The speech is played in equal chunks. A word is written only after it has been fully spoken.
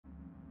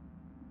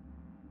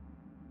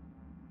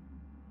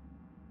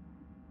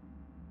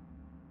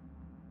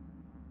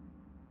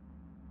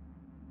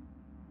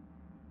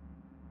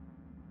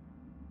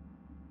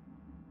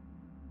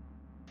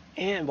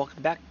And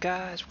welcome back,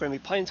 guys. We're going to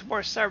be playing some more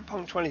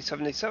Cyberpunk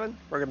 2077.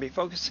 We're going to be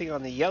focusing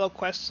on the yellow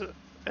quests,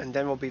 and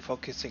then we'll be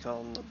focusing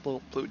on the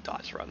little blue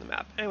dots around the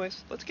map.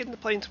 Anyways, let's get into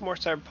playing some more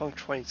Cyberpunk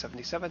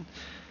 2077.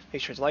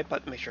 Make sure to like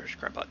button, make sure to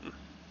subscribe button.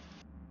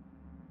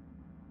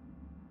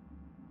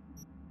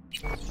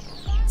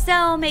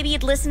 So maybe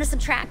you'd listen to some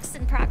tracks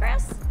in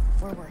progress?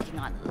 We're working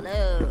on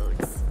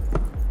loads.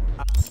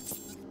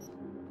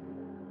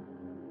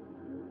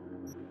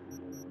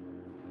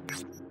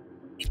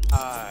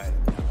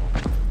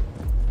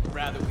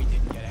 Rather we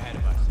didn't get ahead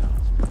of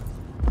ourselves.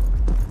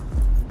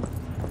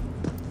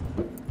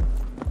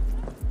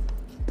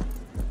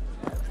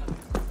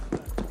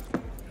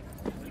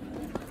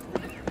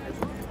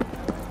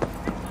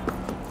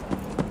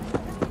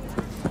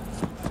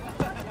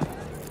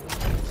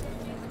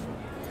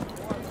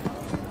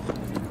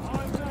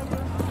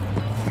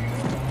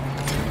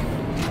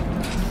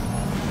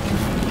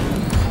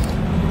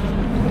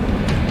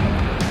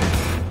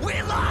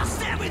 We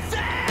lost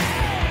everything!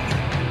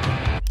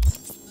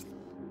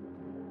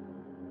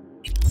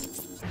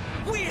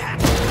 We have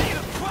to pay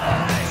the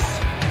price!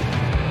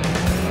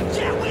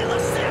 Yeah, we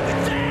lost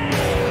everything!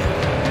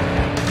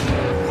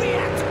 We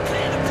have to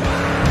pay the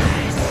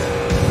price!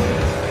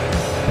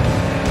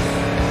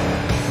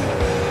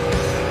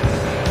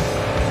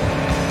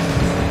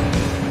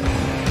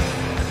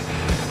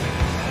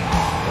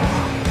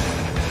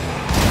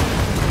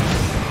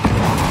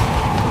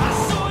 I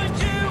saw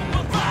you,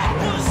 but light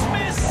was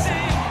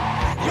missing.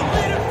 You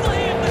lit a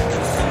flame that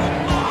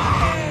consumed my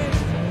head.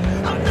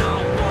 I'm now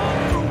one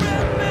for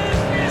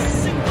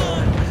reminiscing,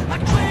 but I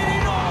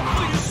traded all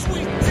for your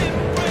sweet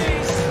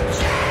embrace.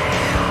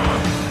 Yeah,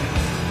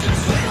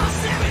 'cause we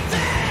lost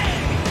everything.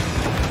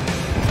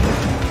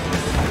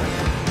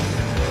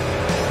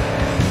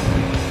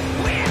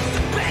 We have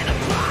to pay the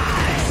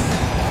price.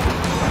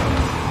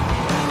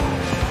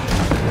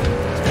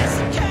 There's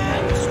a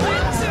canvas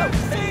with two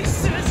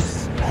faces,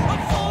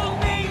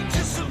 unfolding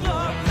just a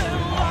love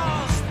and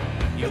lost.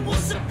 It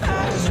was a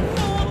passion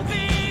for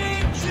the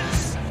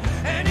ages,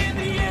 and in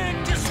the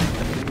end, just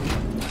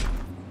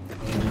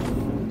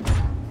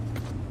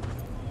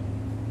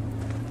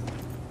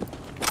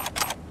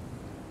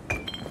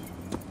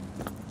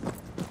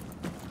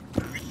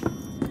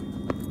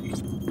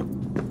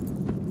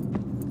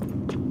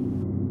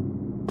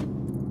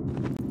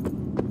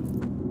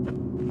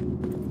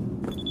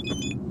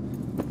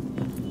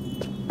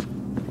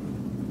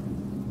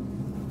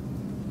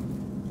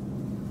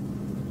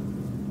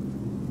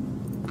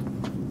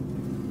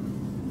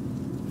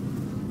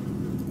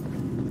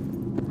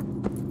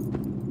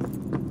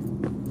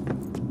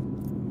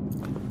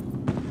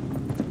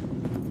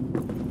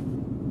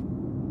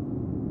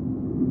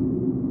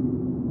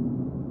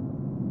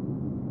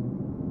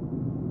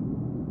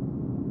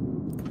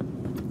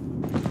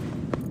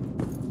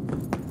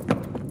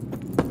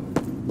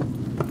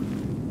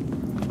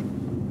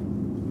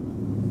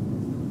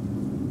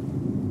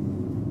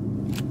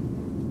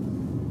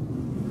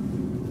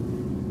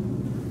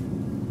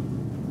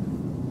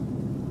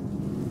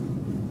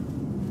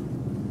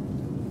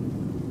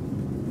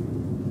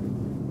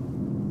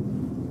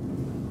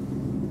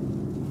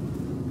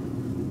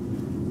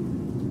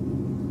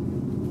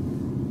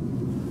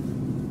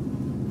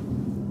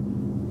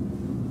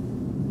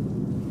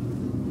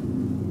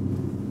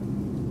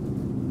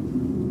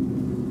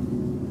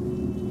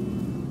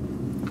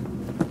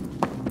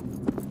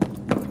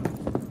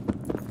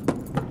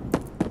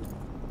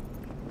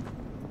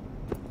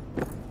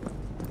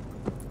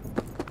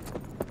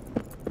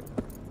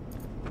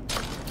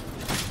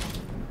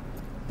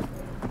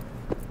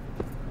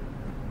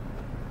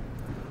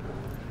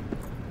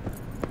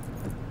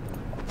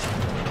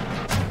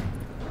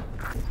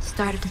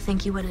Started to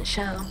think you wouldn't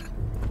show.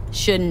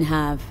 Shouldn't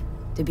have,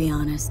 to be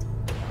honest.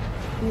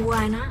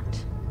 Why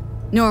not?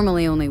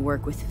 Normally only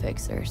work with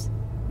fixers.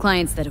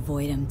 Clients that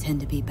avoid them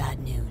tend to be bad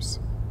news.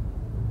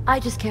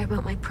 I just care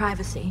about my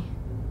privacy.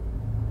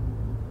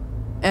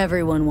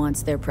 Everyone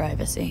wants their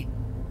privacy.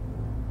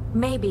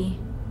 Maybe,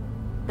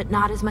 but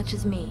not as much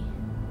as me.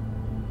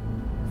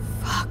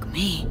 Fuck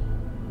me.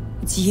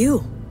 It's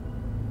you.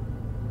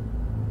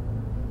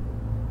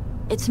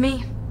 It's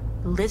me,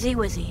 Lizzie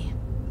Wizzy.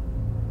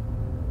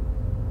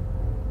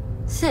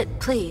 Sit,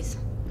 please.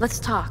 Let's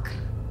talk.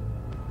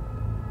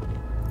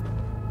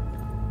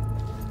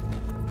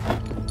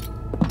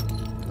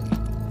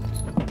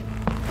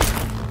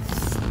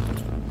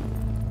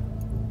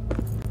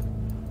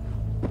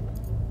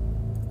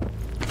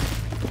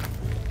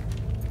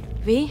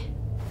 V?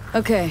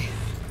 Okay,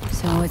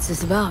 so what's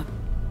this about?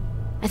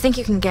 I think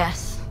you can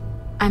guess.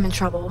 I'm in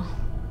trouble.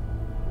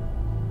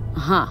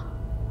 Uh-huh.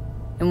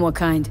 And what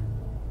kind?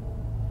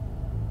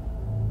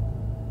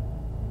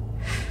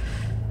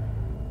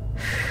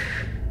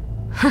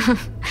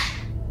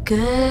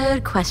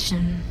 Good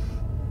question.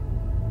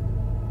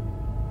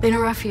 Been a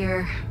rough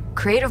year.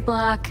 Creative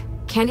block.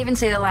 Can't even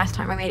say the last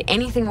time I made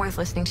anything worth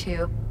listening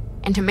to.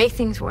 And to make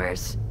things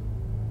worse,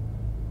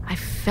 I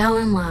fell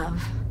in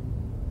love.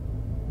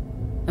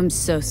 I'm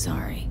so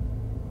sorry.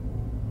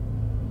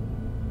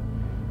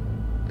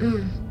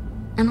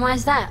 And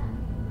why's that?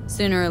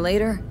 Sooner or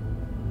later,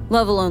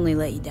 love will only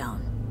let you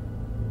down.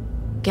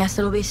 Guess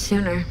it'll be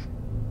sooner.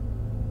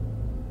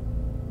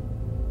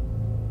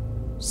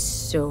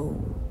 So,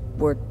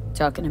 we're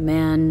talking a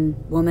man,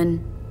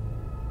 woman?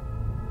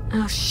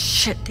 Oh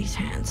shit, these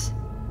hands.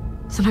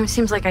 Sometimes it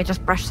seems like I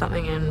just brushed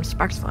something and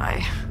sparks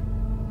fly.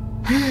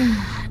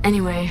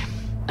 Anyway,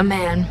 a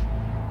man.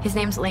 His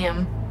name's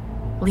Liam.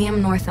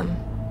 Liam Northam.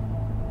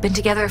 Been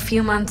together a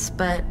few months,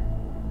 but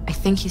I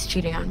think he's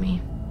cheating on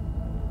me.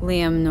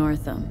 Liam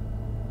Northam.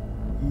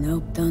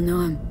 Nope, don't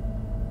know him.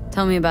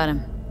 Tell me about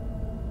him.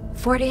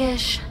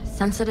 40-ish,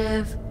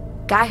 sensitive,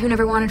 guy who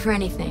never wanted for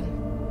anything.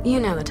 You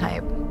know the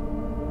type.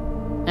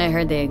 I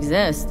heard they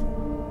exist.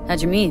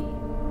 How'd you meet?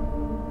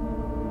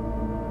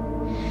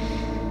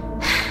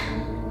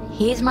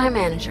 He's my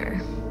manager.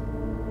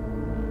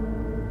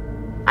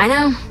 I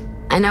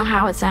know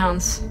how it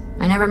sounds.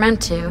 I never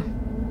meant to.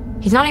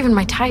 He's not even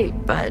my type,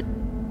 but...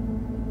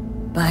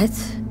 But?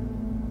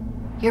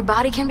 Your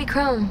body can be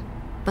chrome,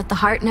 but the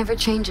heart never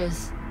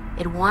changes.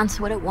 It wants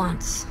what it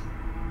wants.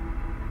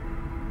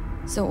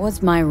 So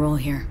what's my role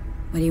here?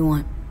 What do you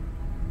want?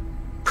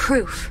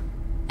 Proof.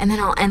 And then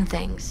I'll end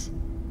things.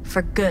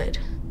 For good.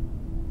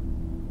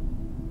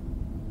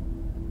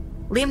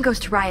 Liam goes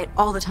to Riot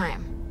all the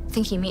time.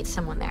 Think he meets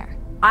someone there.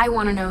 I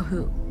want to know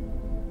who.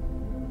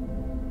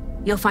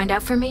 You'll find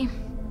out for me? You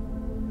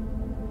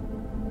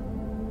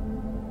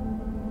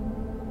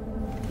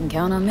can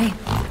count on me.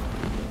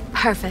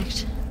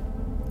 Perfect.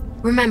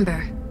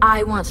 Remember,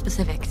 I want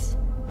specifics.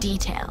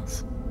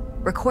 Details.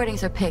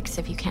 Recordings or pics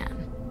if you can.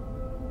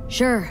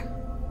 Sure.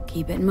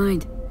 Keep it in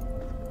mind.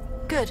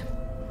 Good.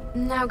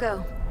 Now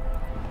go.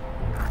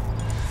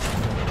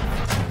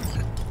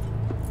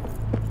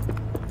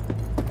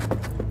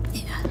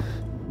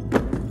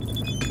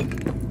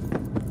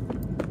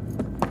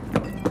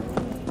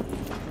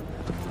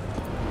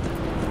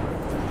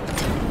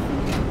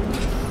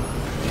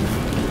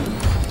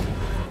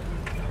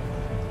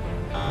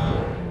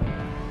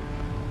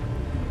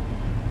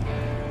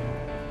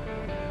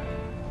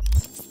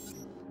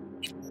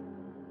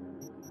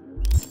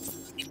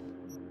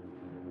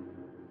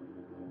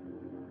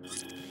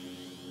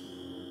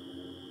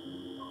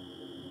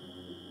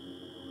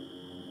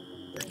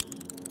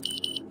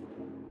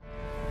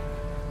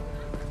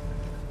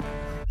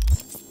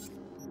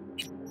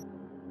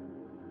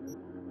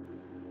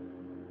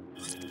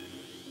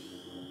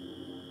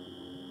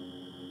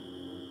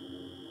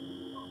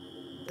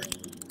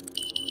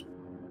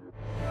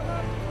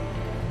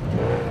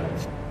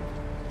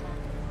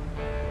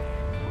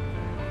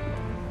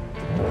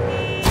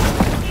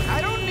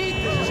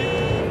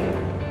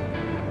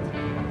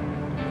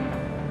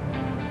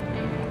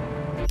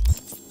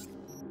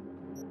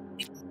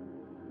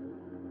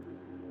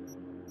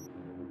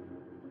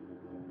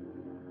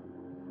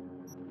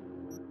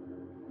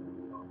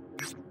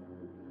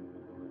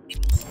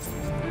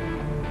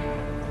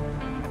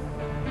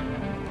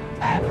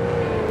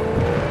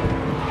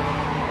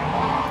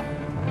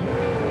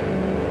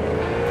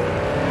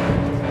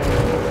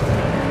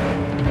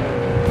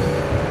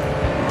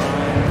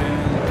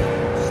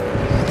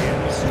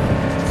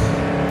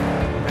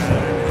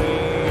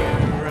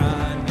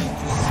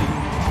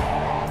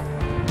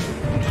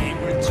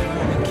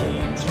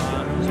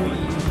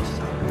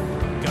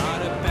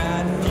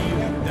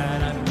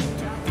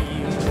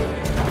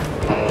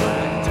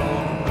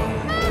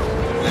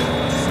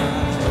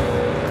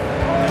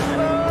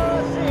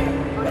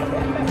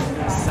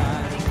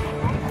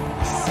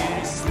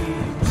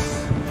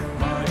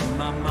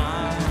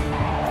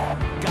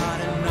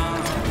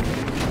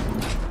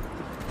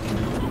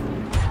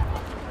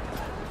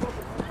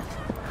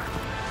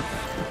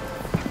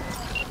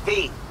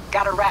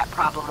 Got a rat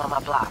problem on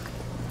my block.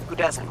 Who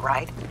doesn't,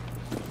 right?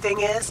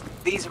 Thing is,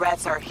 these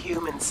rats are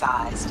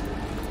human-sized.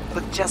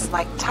 Look just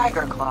like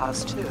tiger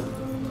claws, too.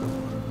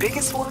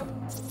 Biggest one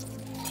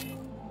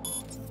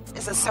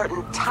is a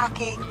certain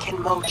Taki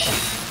Kinmochi.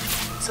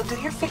 So do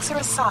your fixer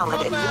a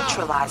solid and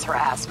neutralize her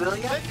ass, will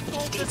ya?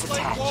 Deeds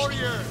attached.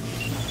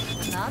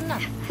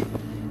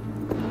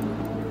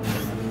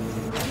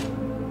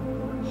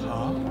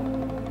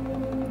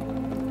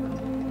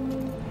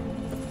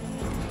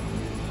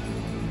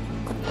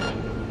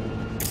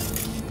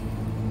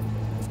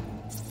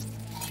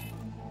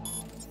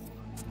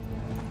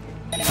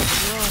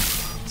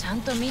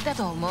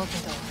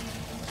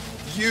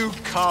 You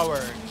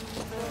coward!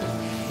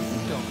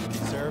 You don't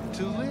deserve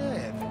to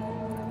live.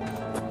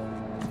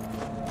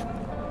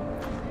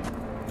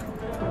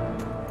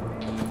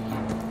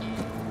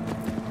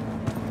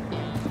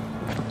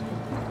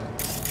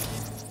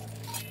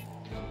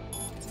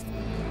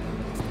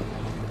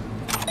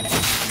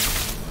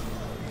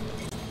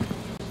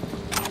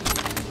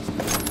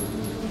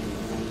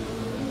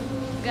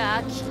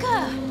 Gaki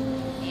か。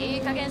い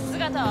い加減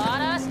姿を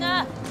現し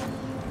な。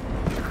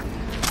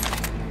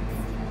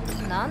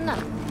なんな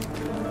の？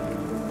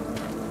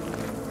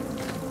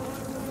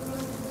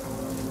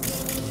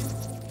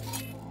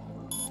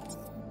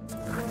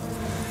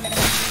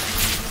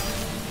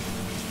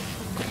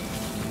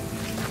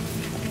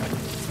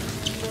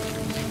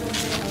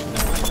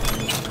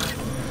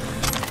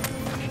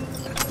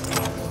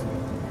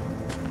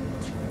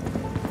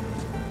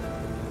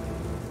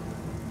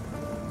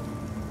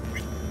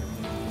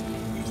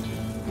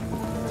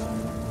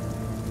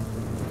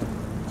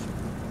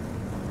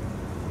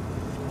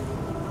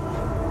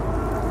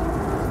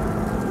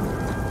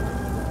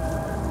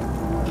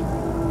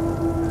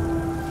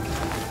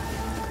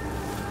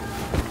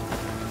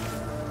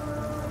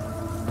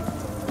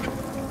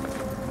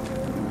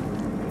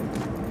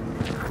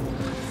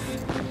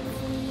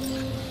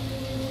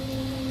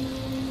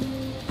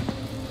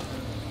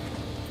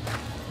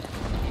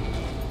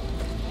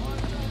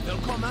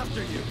 I'm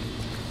after you.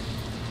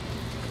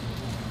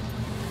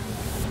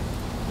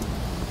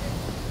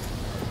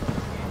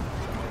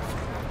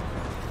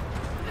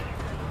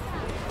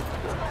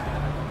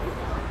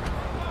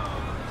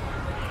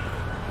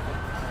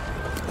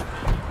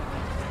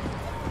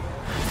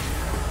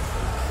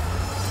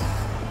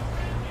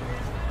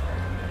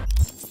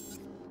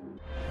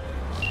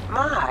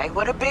 My,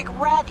 what a big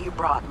rat you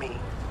brought me.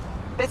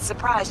 Bit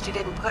surprised you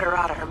didn't put her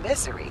out of her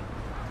misery.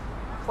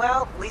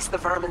 Well, at least the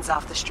vermin's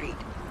off the street.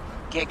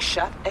 Gig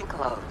shut and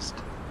closed.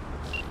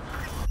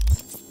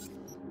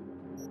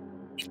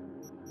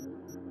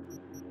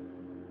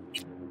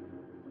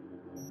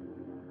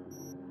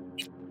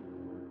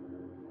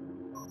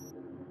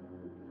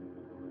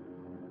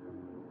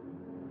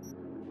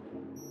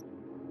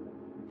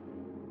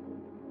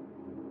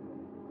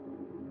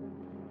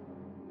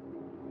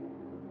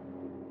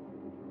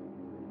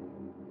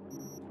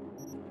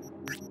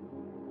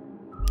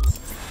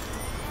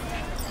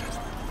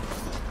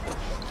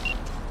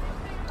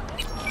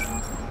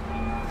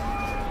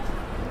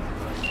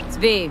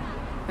 V,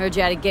 heard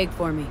you had a gig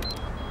for me.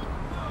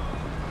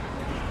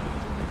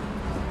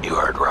 You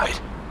heard right.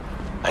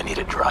 I need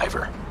a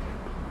driver.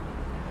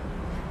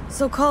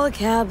 So call a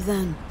cab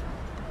then.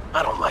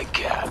 I don't like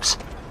cabs.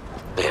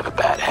 They have a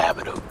bad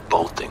habit of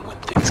bolting when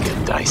things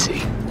get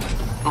dicey.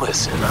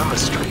 Listen, I'm a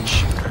straight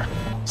shooter,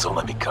 so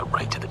let me cut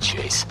right to the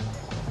chase.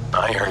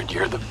 I heard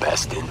you're the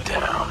best in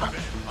town.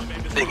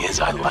 Thing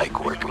is, I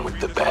like working with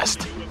the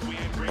best.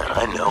 And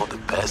I know the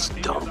best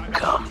don't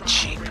come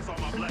cheap.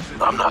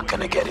 I'm not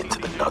gonna get into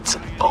the nuts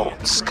and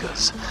bolts,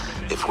 cause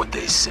if what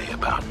they say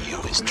about you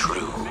is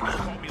true,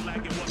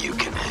 you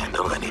can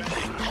handle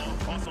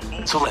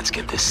anything. So let's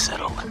get this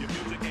settled.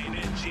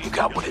 You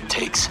got what it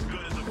takes?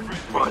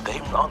 Or are they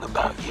wrong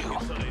about you?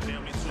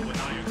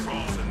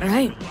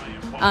 Alright,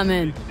 I'm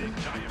in.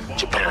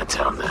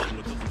 Japantown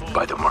then,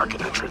 by the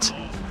market entrance.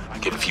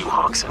 Get a few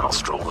honks and I'll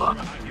stroll up.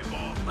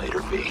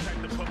 Later, V.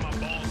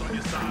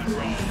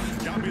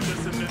 Got me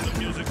listening to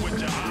music with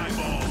your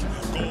eyeballs.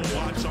 Gold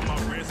watch on my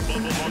wrist,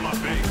 bubble on my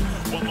face.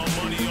 Want my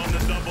money on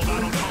the double, I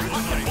don't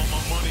complicate. Want my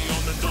money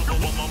on the double,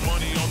 want my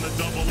money on the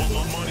double, want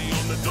my money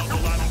on the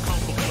double, I don't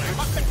complicate.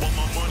 Want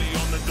my money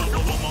on the double,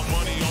 want my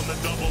money on the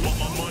double, want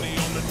my money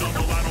on the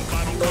double, I don't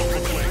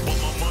complicate. Want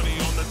my money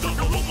on the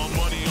double, want my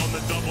money on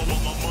the double,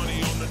 want my money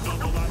on the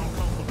double, I don't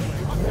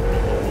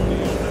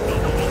complicate.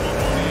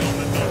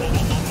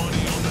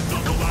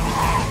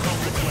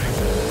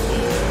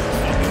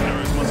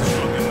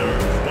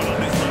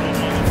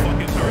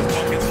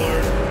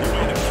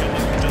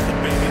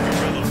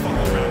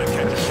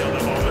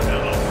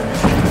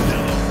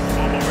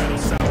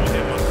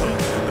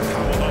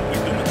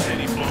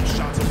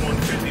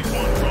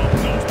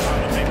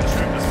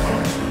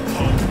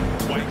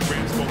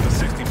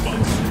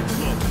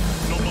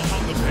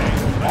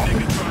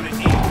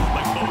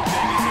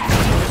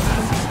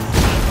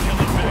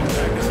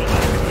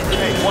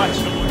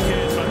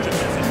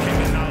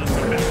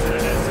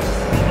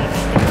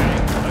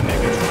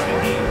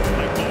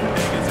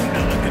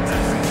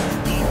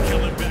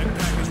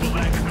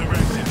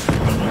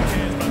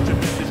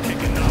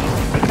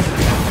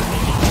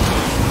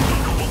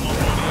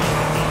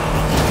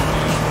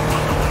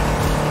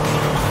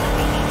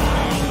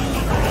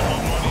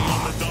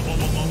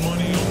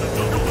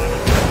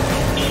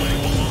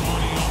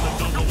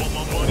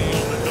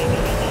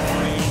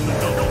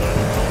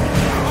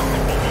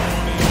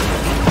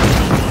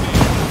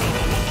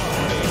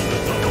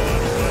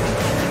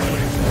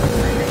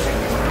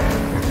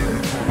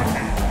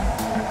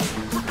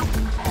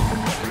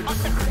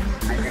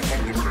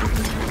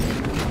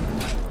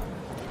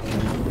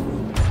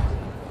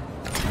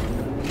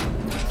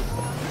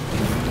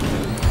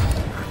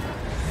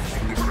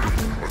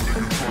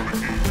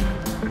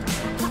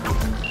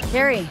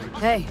 Harry,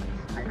 hey.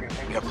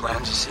 You got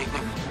plans this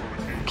evening?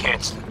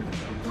 Cancel.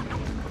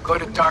 Go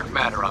to Dark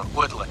Matter on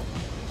Woodland.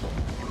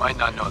 You might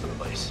not know the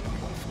place.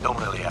 Don't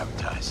really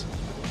advertise.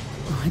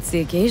 What's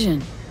the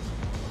occasion?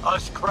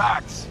 Us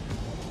cracks.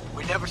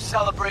 We never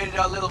celebrated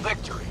our little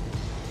victory.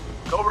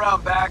 Go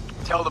around back,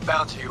 tell the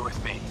bouncer you're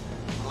with me.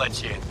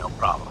 Let you in, no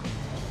problem.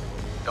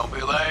 Don't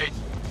be late.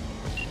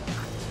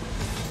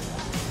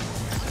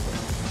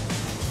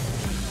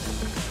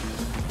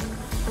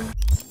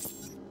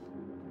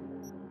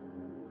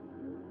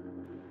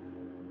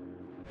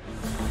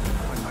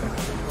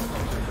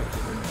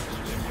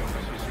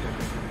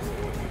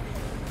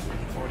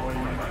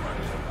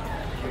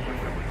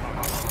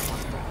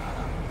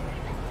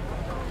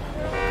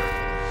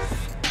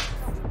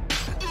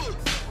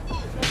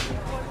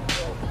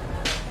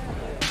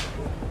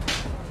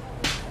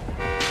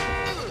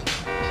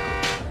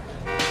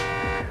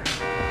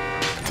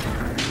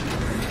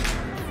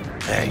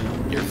 Hey,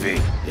 you're V,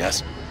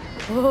 yes?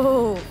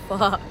 Oh,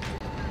 fuck.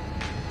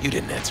 You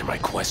didn't answer my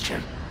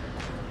question.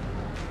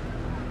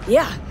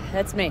 Yeah,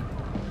 that's me.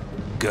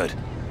 Good.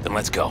 Then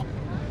let's go.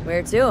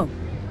 Where to?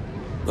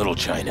 Little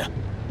China.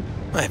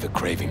 I have a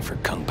craving for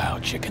Kung Pao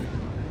chicken.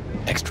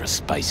 Extra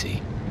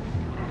spicy.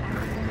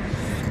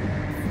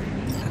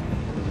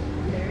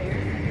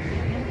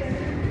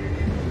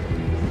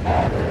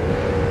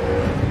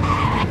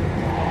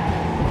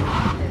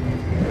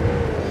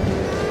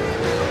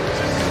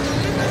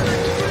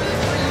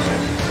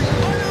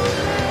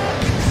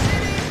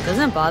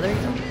 Doesn't it bother you?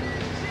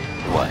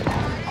 What?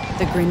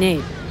 The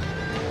grenade.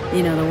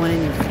 You know, the one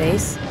in your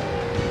face?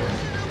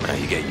 Now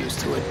you get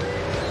used to it.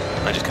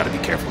 I just gotta be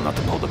careful not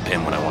to pull the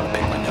pin when I want to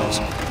pick my nose.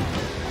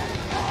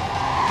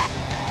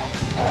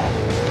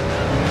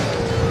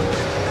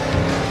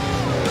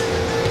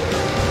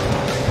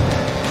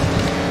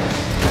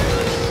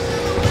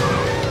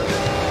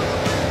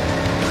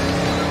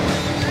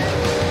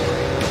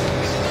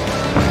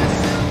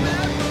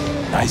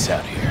 Nice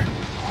out here.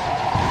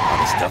 All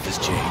the stuff has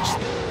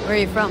changed. Where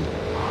are you from?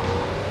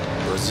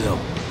 Brazil.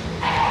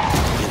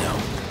 You know,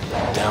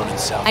 down in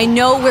South. I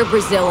know where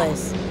Brazil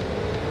is.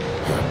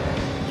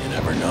 You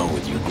never know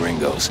with you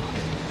gringos.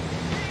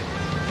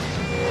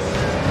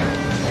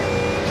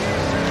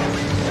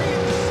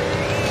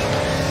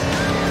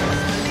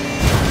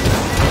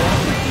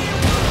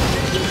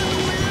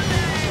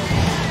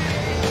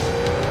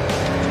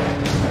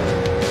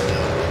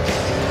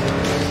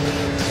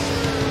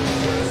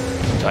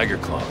 Tiger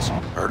claws.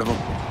 Heard of them?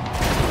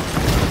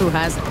 Who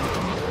hasn't?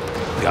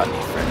 Got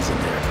any friends in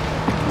there?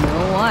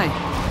 No, why?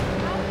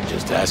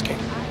 Just asking.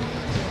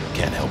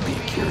 Can't help being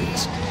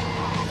curious.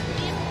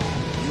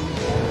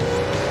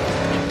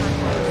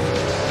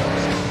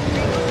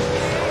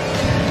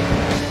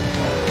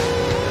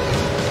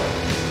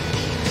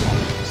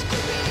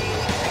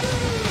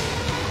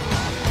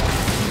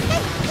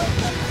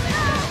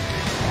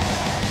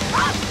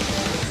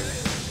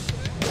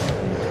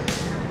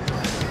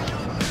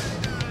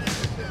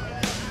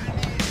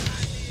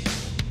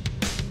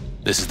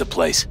 This is the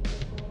place.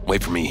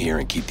 Wait for me here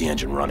and keep the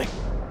engine running.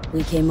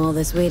 We came all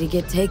this way to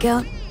get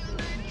takeout?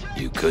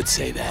 You could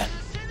say that.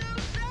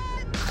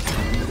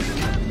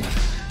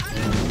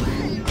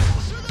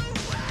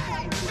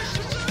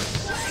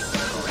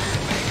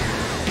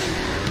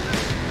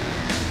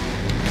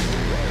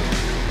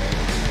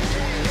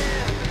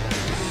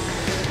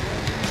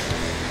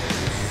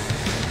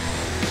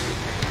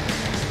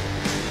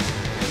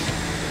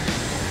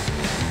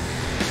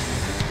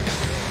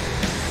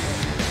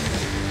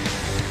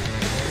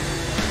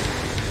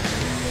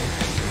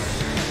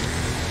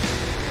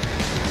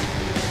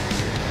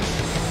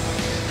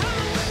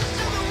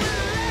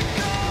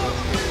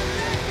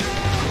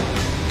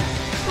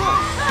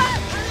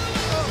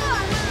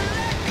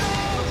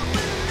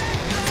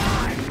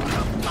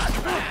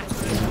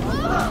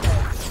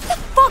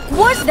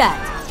 Was that?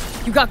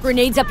 You got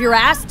grenades up your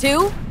ass,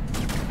 too?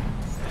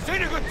 This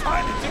ain't a good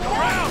time to dig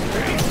around,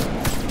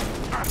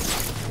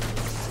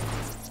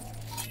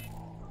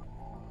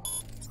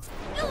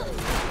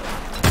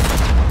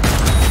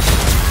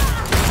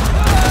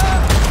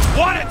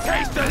 Want a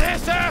taste of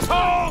this,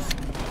 assholes?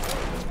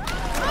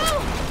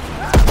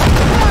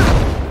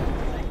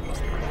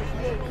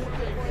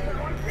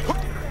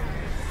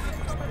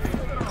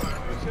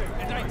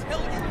 And I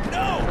tell you,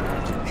 no!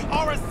 The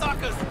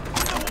Arasakas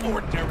are no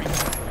ordinary.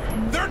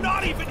 They're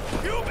not even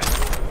human!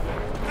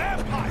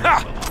 Vampires!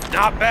 Ha!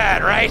 Not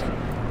bad, right?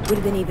 Would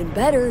have been even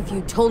better if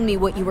you told me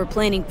what you were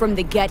planning from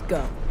the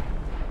get-go.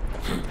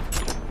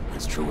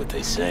 It's true what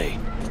they say.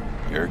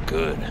 You're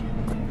good.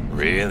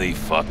 Really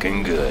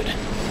fucking good.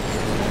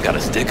 Got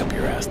a stick up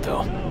your ass,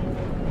 though.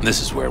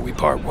 This is where we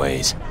part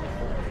ways.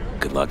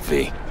 Good luck,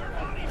 V.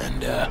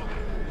 And,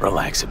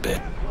 relax a bit,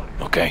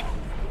 okay?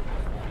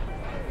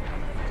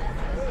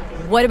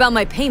 What about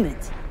my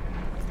payment?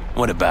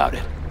 What about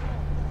it?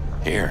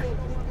 Here,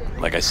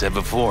 like I said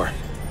before,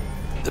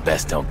 the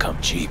best don't come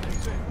cheap.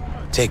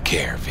 Take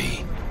care,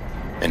 V.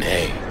 And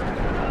hey,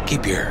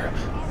 keep your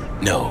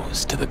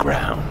nose to the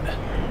ground.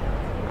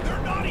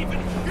 They're not even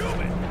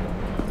human!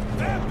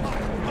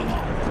 Vampires!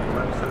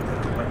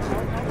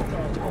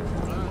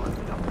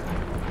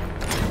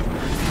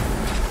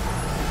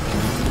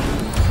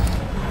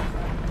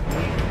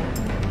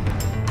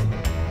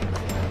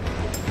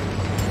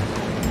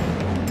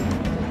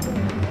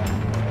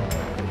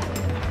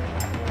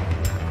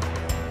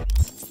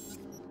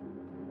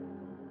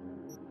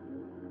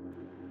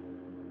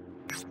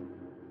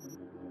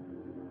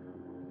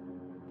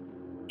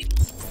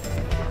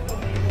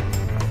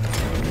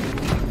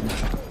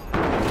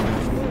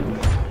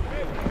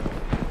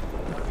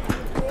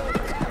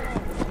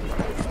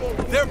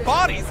 Their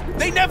bodies,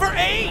 they never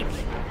age!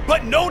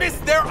 But notice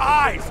their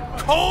eyes,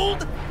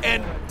 cold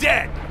and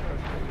dead.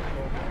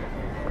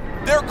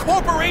 Their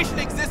corporation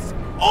exists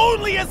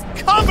only as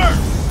cover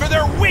for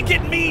their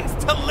wicked means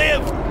to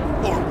live,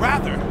 or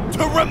rather,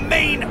 to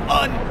remain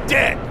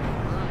undead.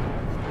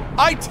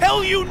 I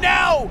tell you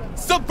now,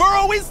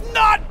 Saburo is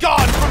not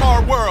gone from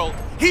our world.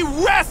 He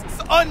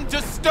rests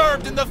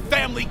undisturbed in the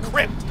family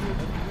crypt.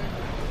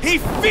 He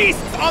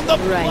feasts on the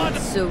blood.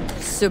 Right, so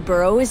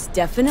Saburo is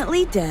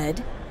definitely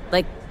dead.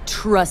 Like,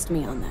 trust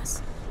me on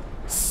this.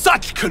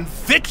 Such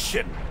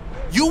conviction!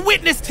 You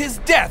witnessed his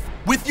death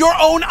with your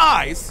own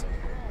eyes?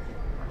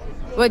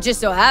 Well, it just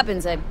so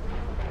happens no.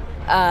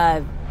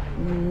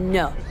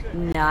 No,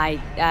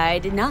 I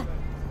did not.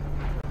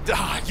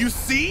 You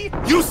see?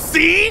 You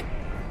see?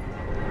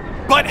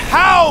 But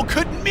how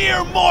could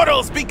mere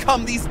mortals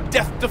become these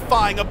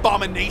death-defying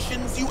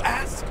abominations, you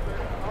ask?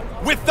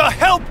 With the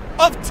help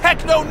of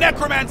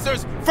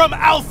techno-necromancers from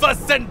Alpha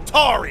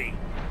Centauri.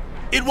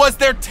 It was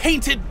their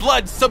tainted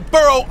blood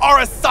Saburo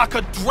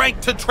Arasaka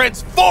drank to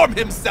transform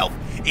himself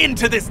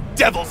into this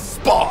devil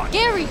spawn.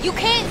 Gary, you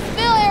can't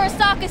spill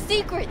Arasaka's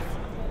secrets.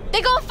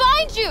 They gonna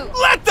find you.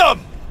 Let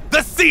them!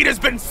 The seed has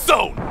been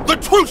sown. The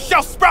truth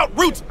shall sprout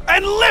roots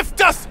and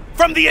lift us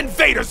from the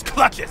invaders'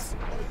 clutches.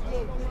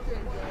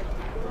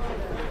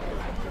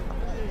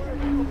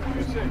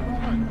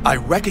 I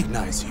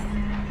recognize you.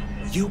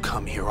 You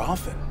come here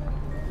often.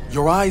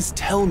 Your eyes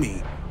tell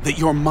me that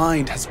your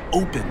mind has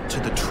opened to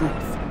the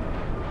truth.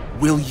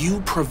 Will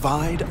you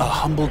provide a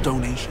humble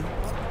donation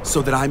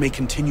so that I may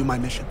continue my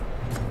mission?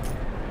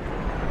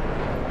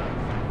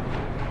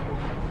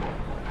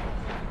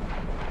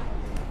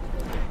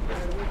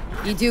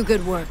 You do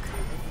good work.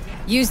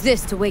 Use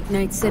this to wake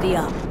Night City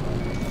up.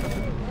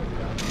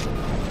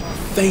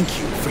 Thank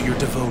you for your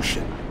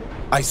devotion.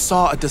 I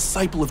saw a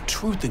disciple of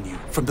truth in you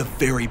from the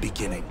very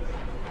beginning.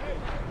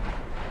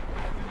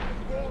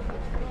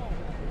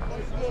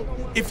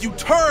 If you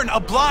turn a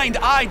blind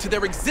eye to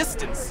their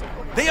existence,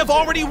 they have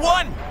already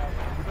won!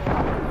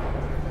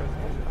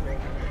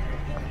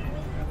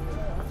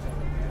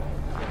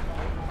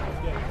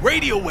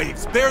 Radio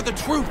waves bear the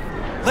truth.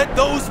 Let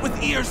those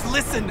with ears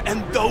listen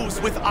and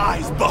those with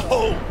eyes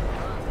behold.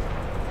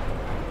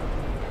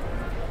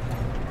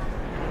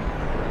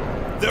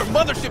 Their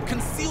mothership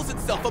conceals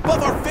itself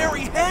above our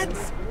very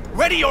heads.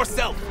 Ready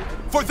yourself,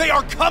 for they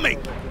are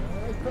coming!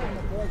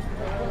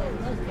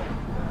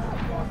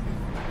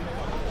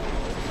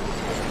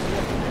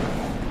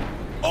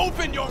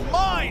 Open your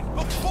mind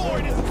before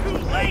it is too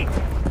late!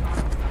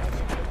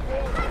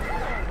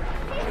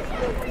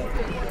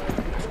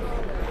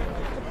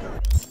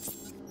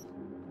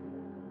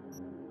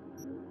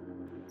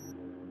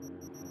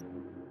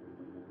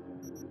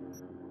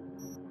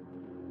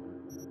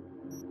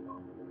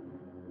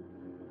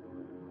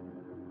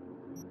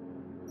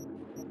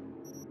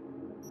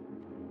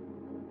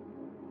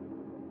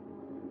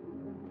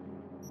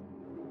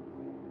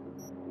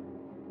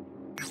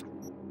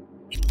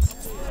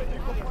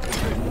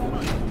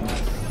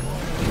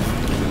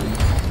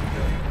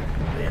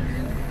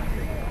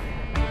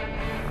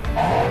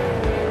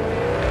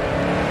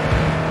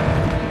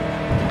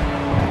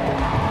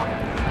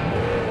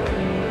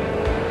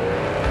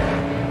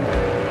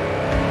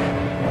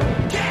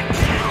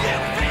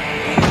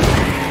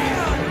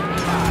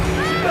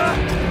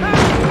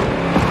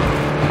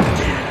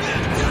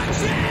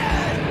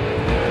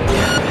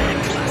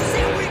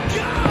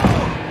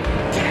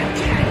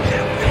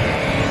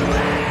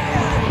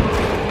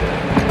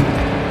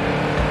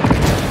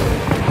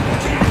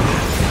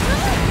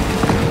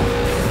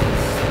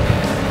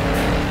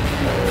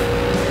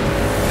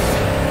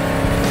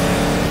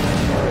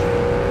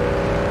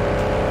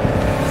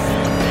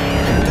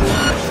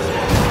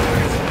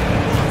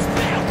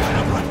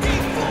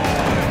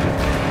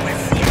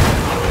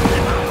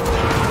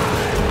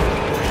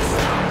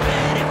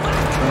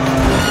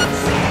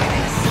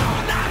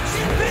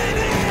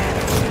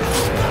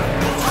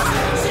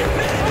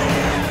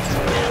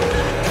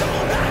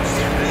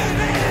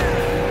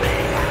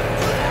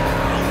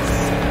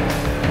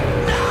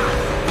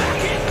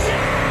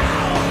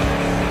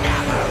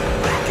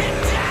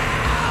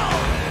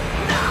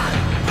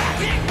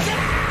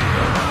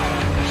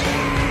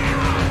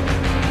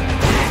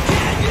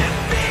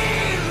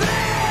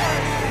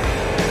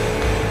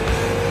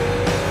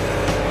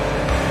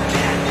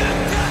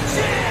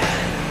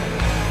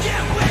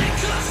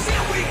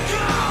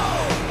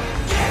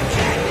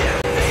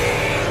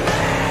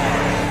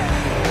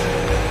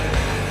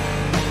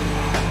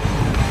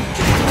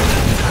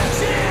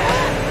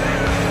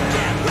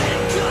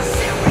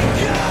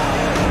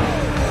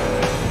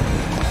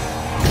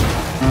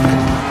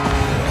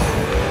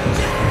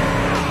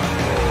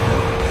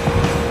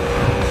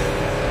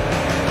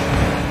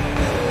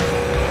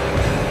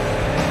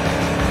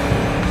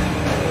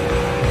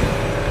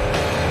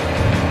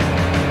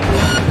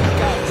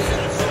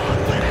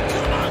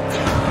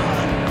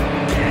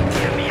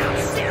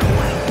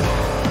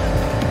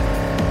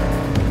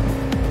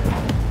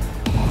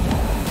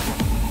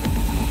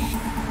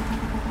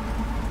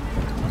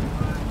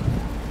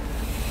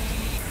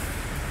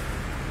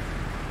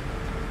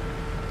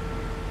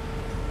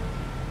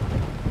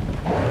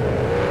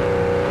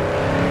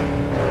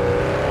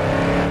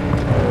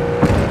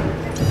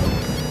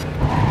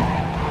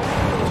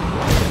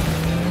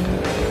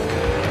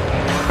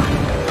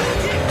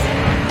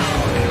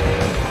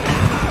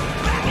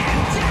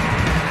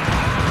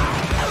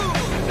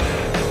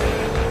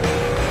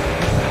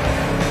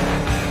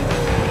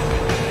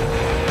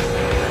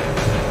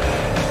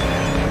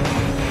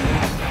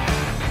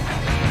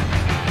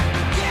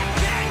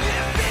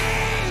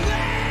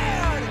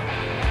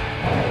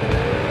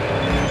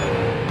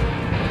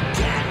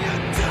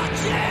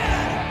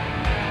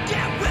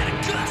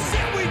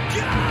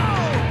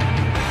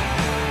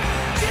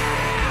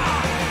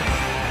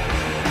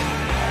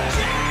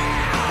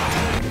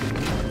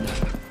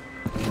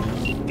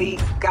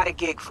 Got a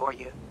gig for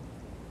you.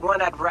 One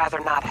I'd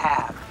rather not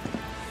have.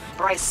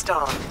 Bryce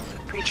Stone,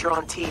 preacher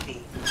on TV.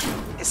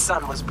 His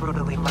son was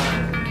brutally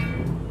murdered.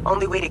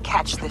 Only way to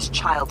catch this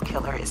child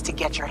killer is to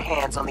get your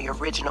hands on the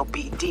original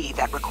BD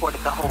that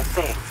recorded the whole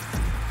thing.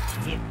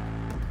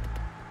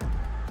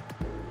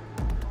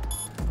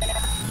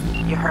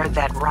 You heard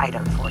that right,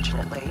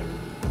 unfortunately.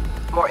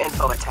 More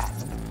info attached.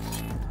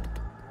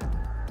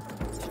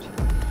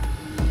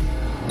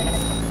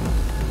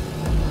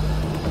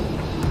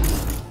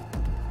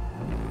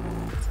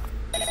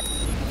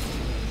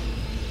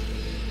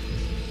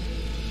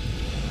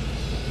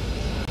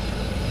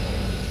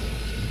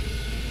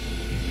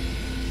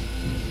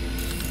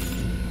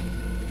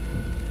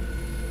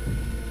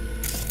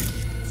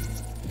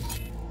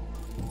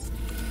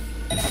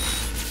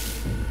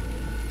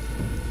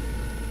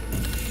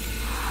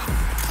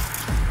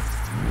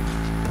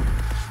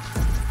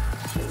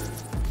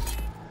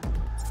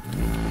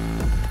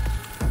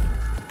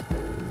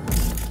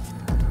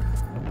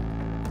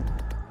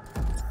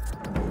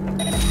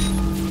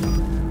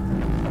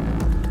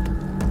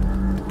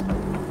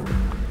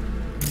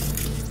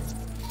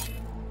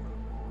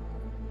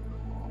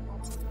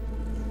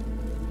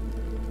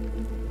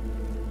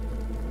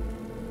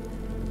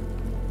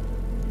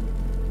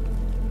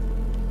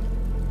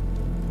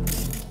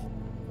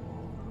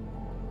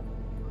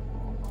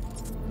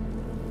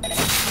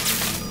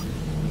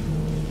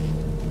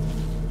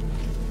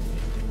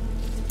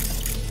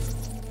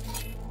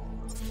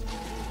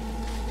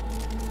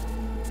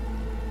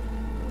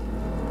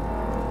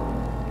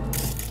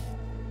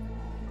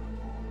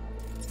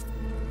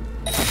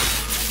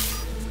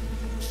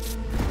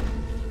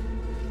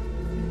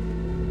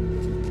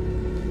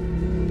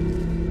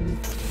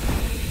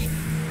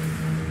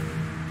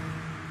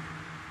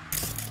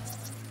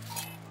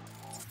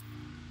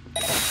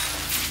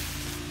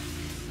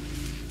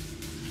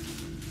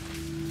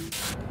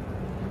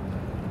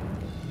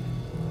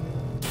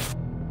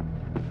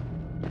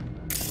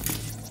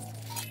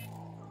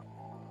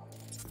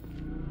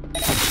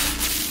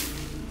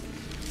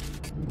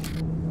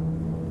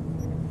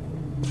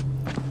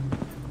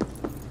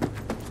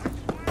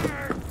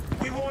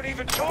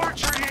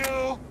 Torture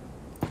you!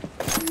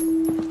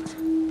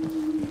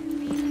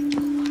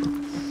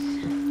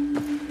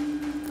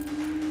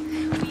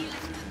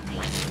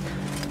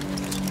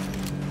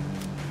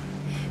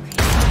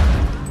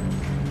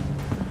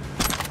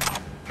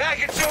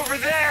 Maggots over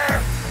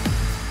there!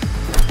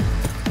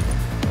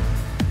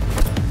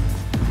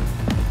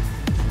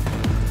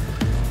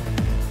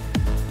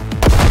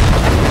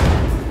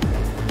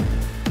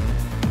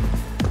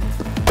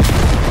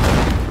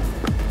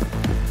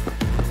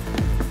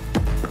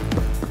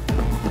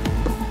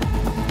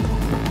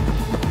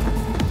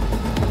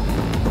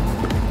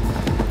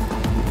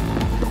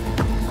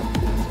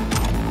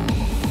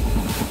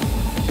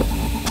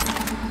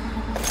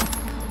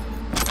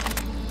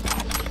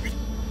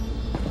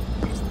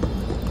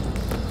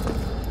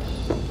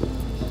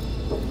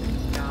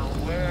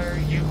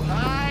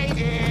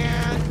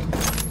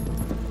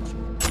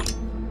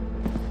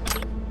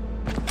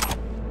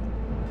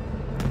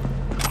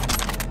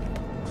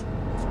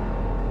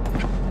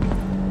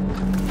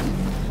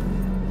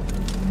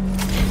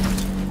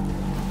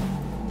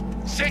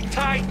 Sit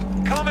tight!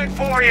 Coming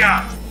for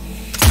ya!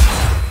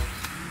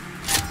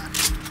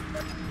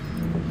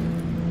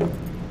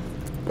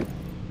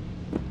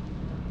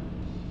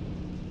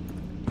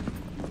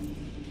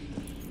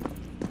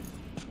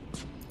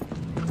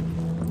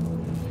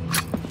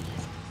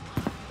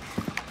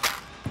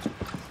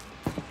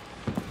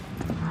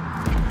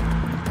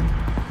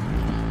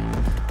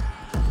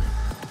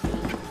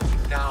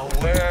 Now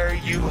where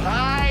you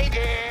hiding?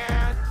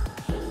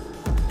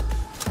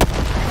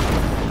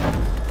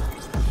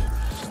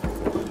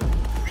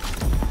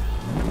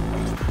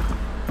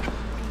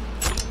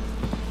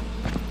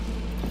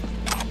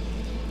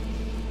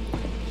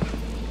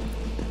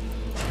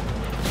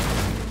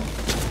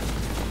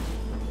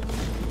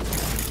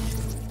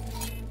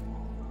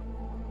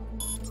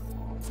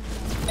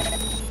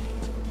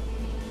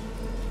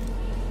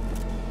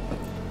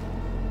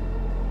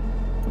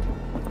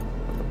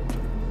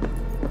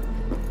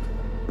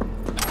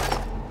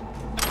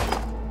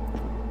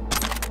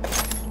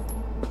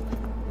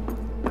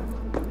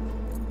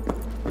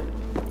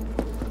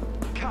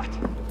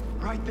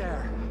 Right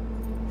there.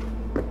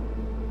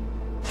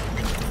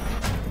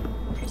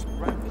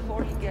 Right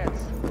before he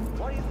gets.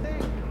 What do you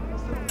think?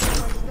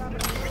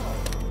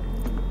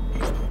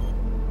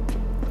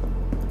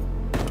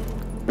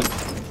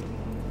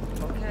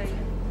 Okay,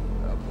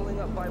 pulling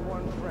up by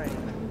 1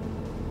 frame.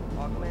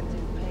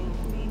 Augmented pain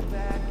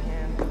feedback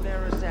and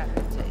Ferris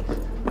aftertaste.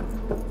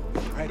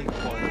 Ready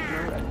for it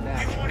here and now.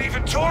 He won't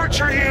even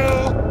torture you!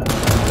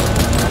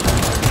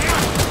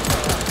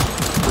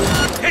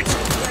 It's...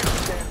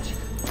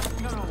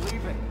 No,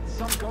 leave it.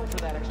 Some go for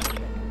that extra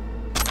kick.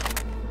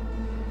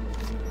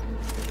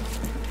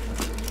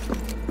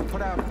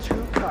 Put out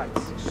 2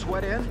 cuts.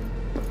 Sweat in,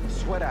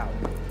 sweat out.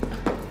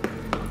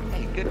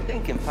 Hey, good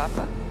thinking,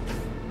 Papa.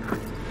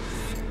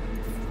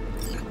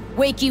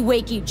 Wakey,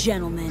 wakey,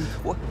 gentlemen.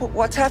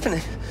 What's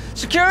happening?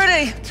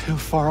 Security! Too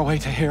far away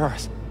to hear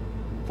us.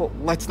 Well,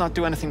 let's not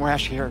do anything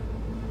rash here.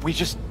 We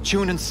just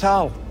tune and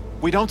sell.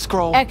 We don't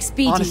scroll.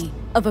 XBD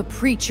of a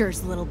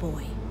preacher's little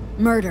boy.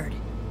 Murdered.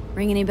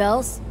 Ring any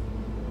bells?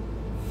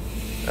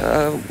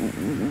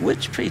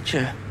 Which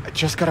preacher? I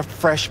just got a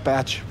fresh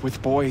batch with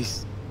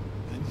boys.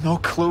 No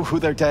clue who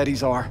their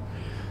daddies are.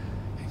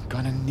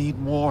 Gonna need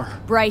more.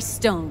 Bryce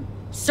Stone,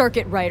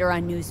 circuit writer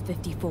on News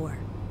 54.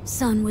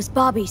 Son was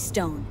Bobby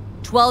Stone,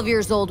 12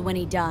 years old when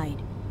he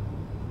died.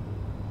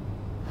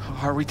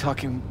 Are we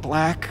talking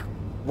black,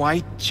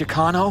 white,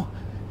 Chicano?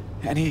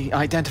 Any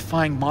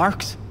identifying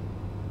marks?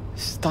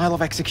 Style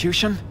of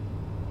execution?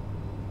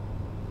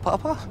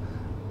 Papa?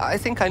 I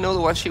think I know the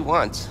one she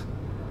wants.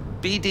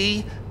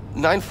 BD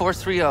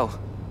 9430.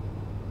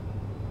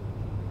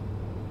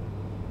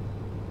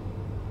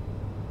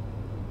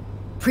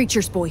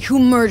 Preacher's boy, who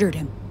murdered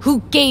him? Who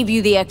gave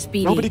you the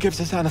XBD? Nobody gives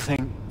us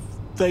anything.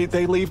 They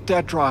leave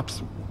dead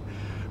drops.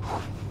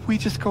 We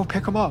just go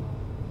pick them up.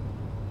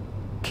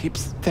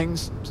 Keeps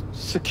things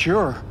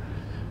secure.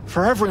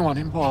 For everyone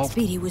involved.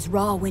 XBD was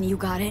raw when you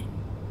got it.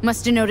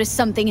 Must have noticed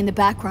something in the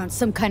background,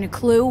 some kind of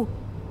clue.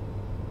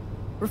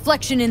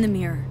 Reflection in the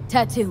mirror,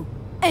 tattoo,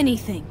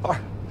 anything.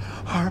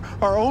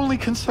 Our only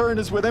concern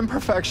is with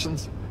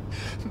imperfections.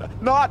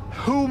 Not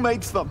who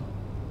makes them.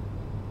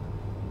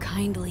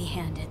 Kindly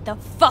hand it the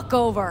fuck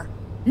over.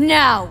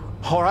 Now!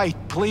 All right,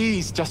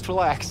 please, just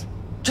relax.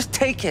 Just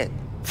take it.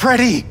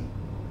 Freddy!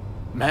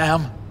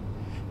 Ma'am,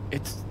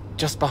 it's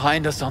just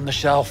behind us on the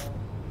shelf.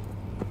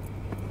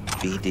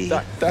 BD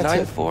that's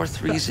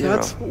 9430.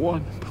 That's the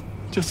one.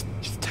 Just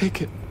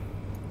take it.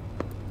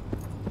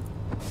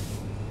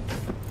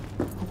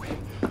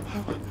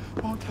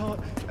 I won't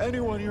tell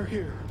anyone you're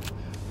here.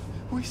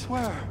 We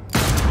swear.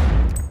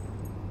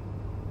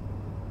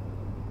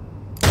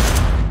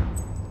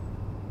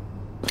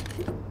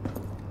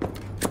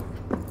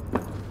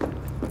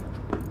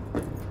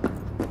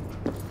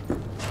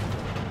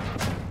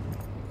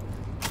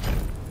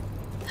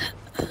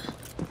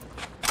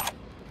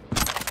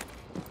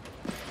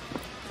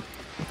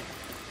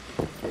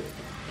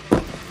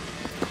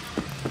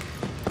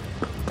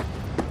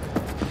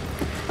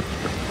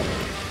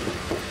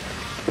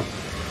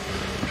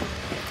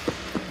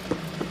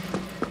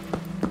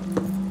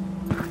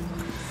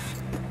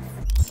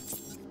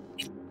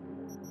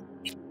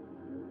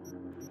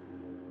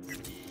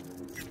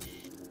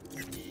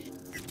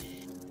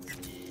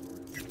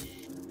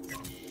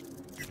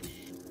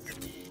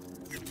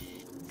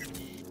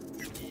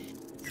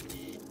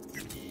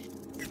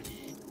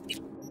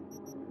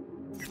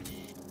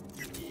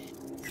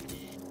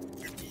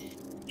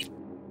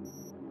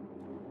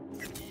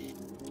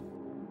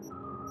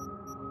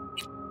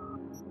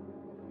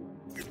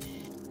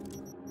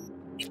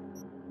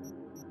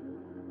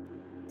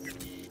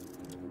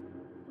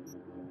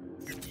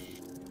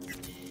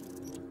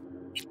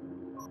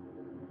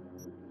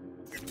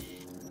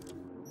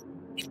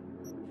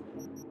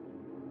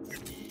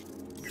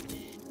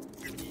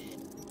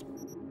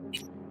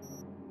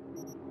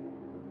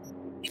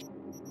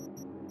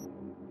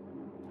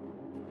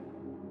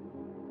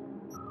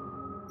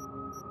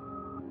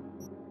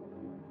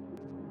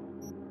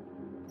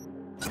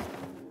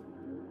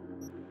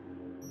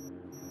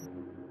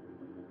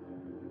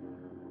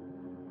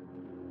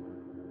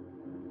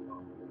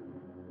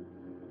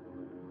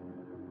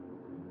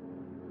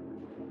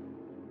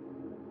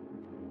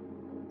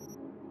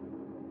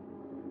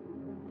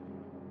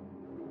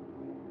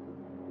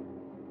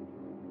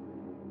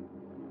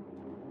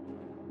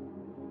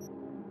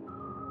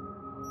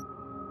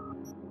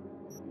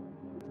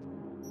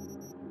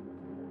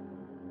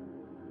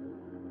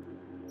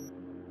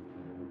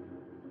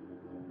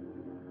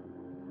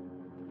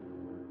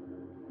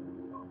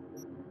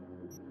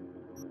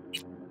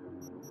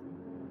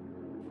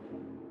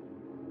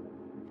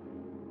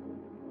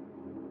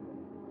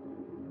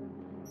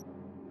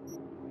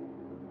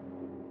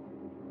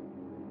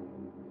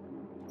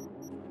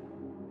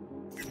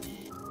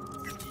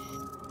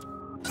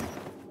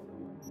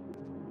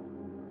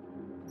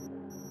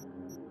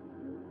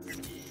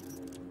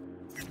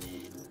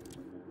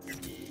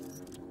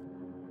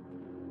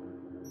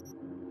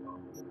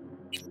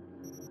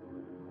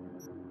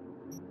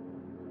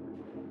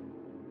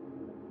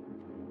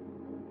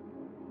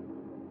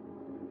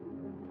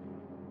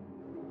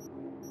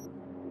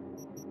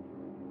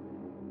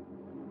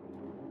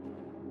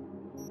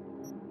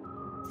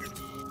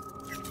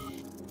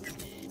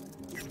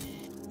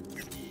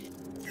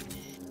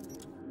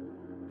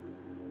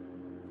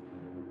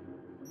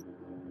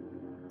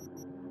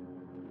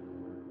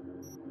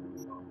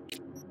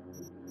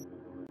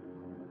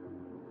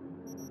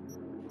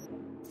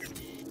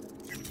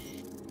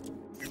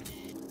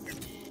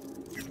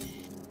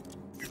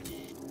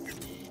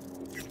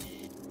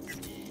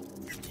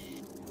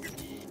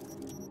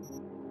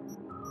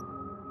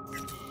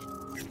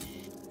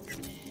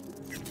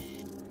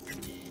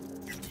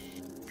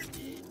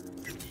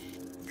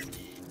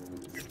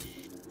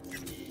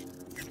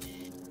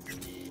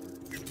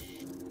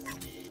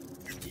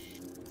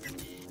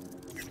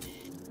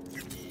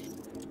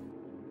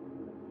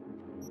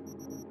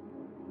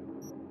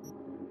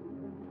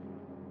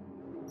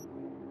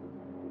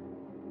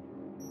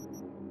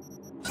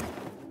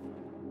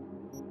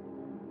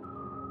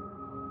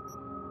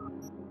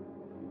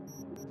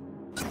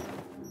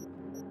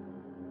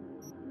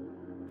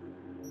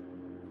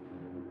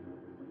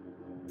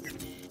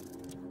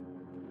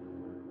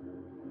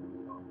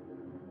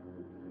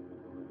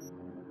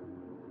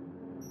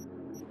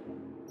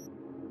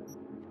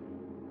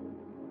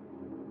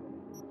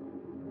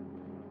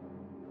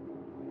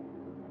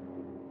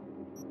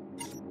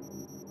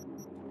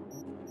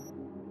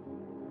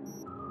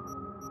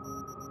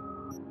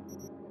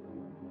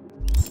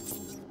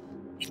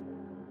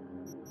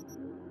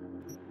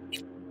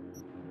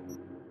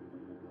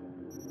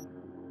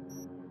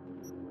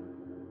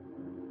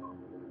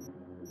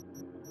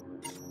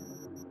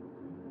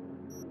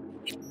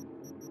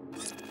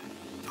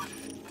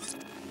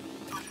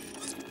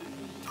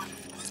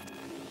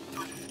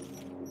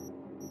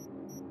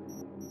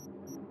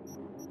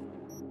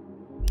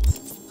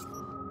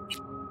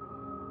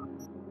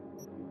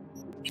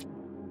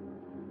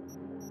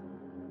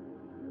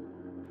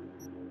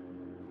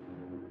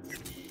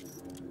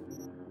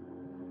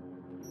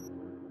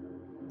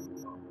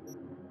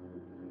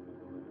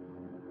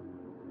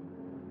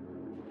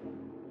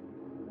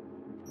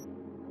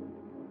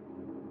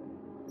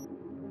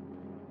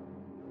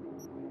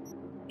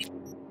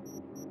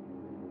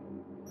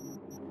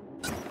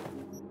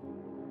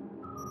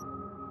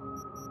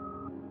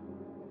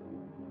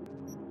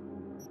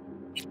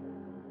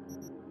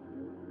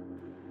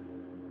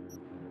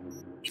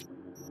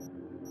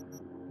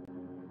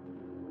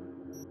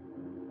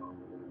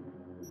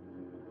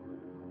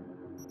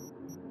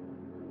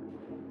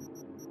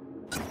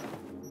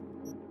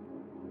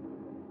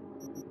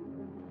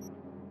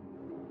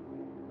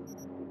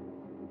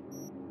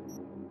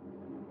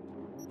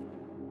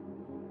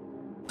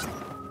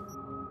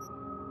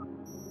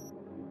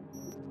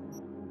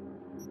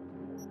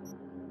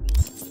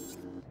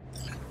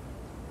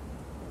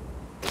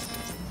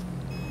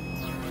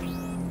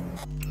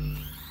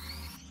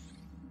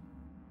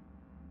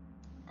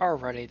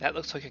 Alrighty, that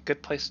looks like a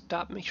good place to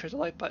stop. Make sure to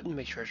like button,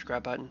 make sure to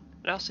subscribe button,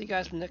 and I'll see you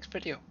guys in the next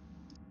video.